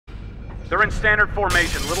They're in standard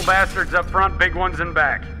formation. Little bastards up front, big ones in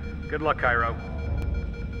back. Good luck, Cairo.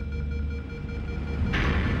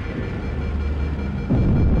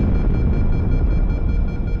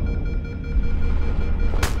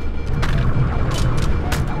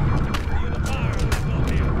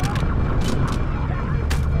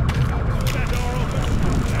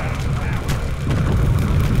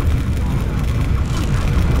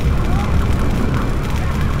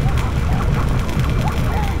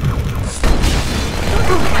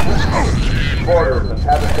 Borders and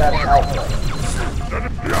Habitat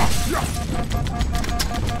Alpha.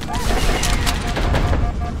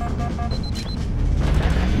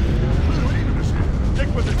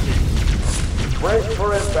 Stick with the team. Brace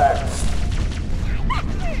for impact.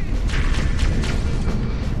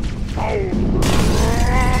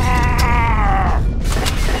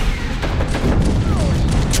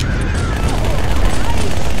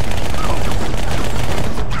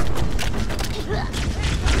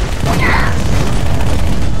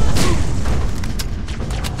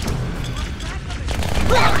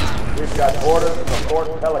 We've got orders from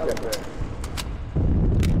Fort Pelican.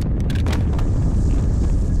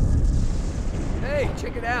 Hey,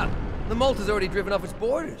 check it out. The Malta's already driven off its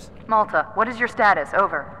borders. Malta, what is your status?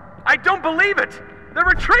 Over. I don't believe it! They're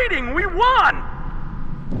retreating! We won!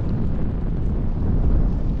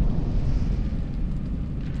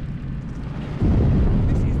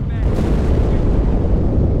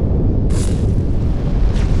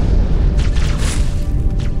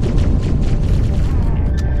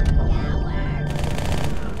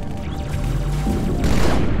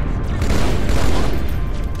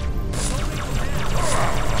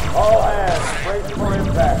 All hands, brace for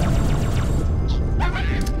impact.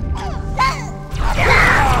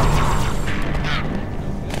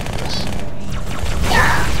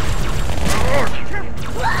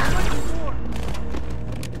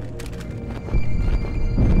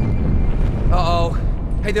 Uh-oh.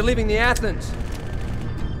 Hey, they're leaving the Athens.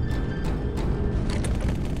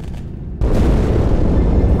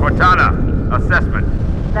 Cortana, assessment.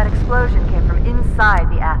 That explosion came from inside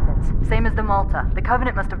the Athens. Same as the Malta. The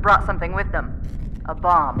Covenant must have brought something with them. A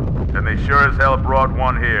bomb. Then they sure as hell brought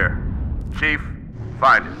one here. Chief,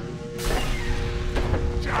 find it.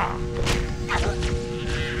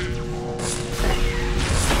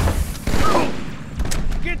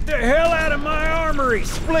 Get the hell out of my armory,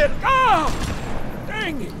 Split! Oh!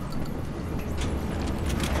 Dang it!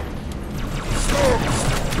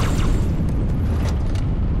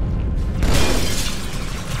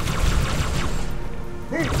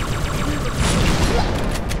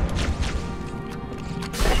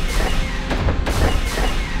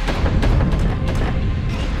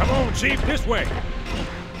 Come on, Chief, this way!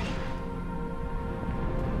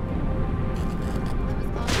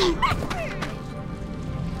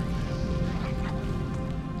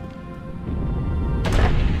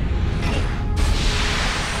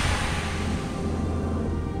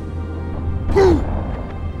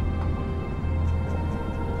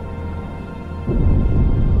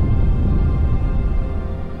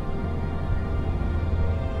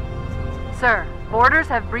 Sir, boarders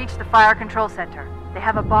have breached the fire control center. They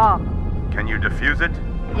have a bomb. Can you defuse it?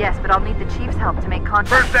 Yes, but I'll need the Chief's help to make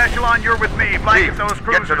contact. First echelon, you're with me. Blanket Chief, those get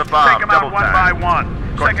cruisers. to the bomb, Take them out double one time. by one.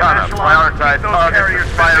 Second Cortana, echelon, prioritize keep those targets carriers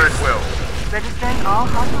and fire busy. at will. Registering all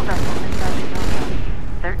hostile vessels inside the zone.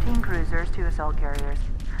 13 cruisers, 2 assault carriers.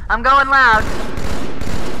 I'm going loud.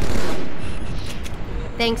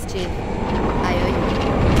 Thanks, Chief. I owe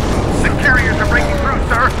you. The carriers are breaking through,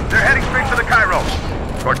 sir. They're heading straight for the Cairo.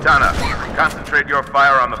 Cortana, concentrate your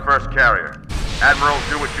fire on the first carrier. Admiral,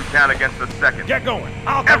 do what you can against the second. Get going!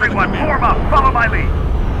 I'll cover the Everyone, command. form up. Follow my lead.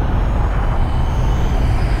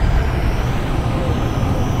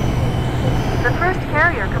 The first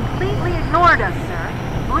carrier completely ignored us,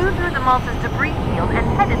 sir. Blew through the Malta's debris field and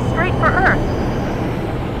headed straight for Earth.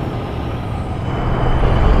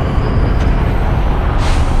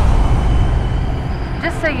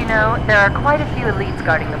 Just so you know, there are quite a few elites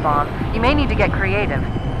guarding the bomb. You may need to get creative.